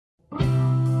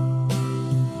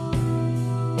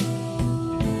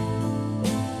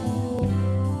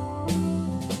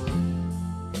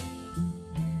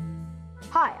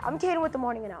I'm Caden with the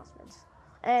morning announcements.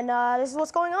 And this is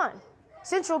what's going on.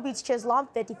 Central beats Chisholm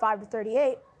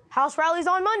 55-38. House rallies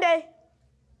on Monday.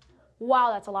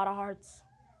 Wow, that's a lot of hearts.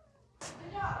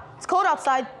 It's cold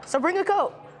outside, so bring a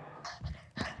coat.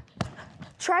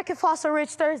 Track at Fossil Ridge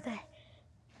Thursday.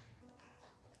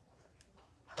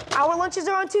 Our lunches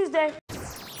are on Tuesday.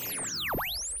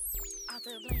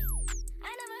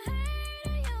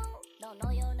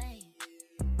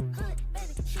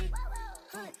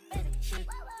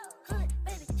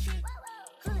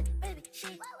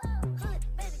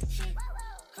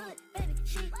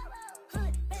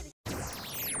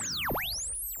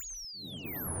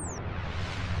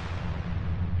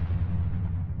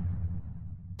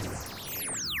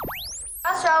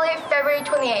 Last rally, February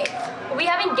 28th. We'll be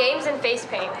having games and face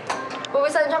paint. We'll be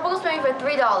selling tropical swimming for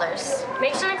 $3.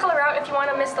 Make sure to color out if you want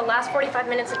to miss the last 45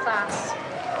 minutes of class.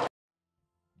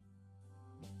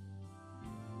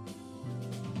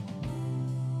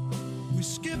 We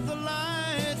skip the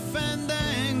light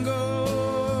fandango,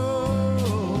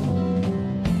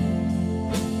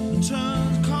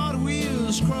 turn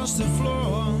cartwheels across the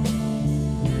floor.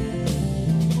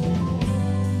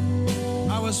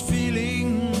 I was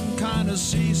feeling kind of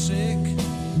seasick.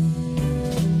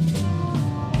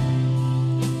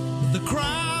 The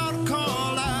crowd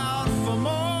called out for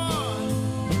more.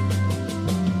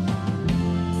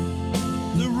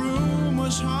 The room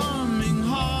was humming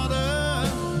harder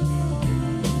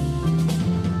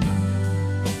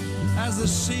as the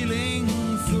ceiling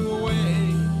flew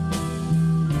away.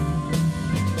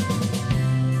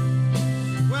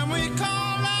 When we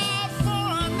called out for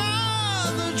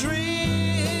another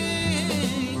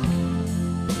drink,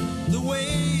 the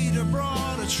waiter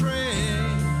brought a tray.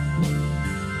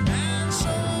 And so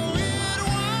it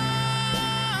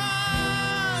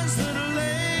was that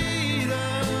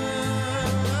later,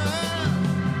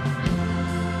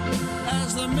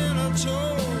 as the miller told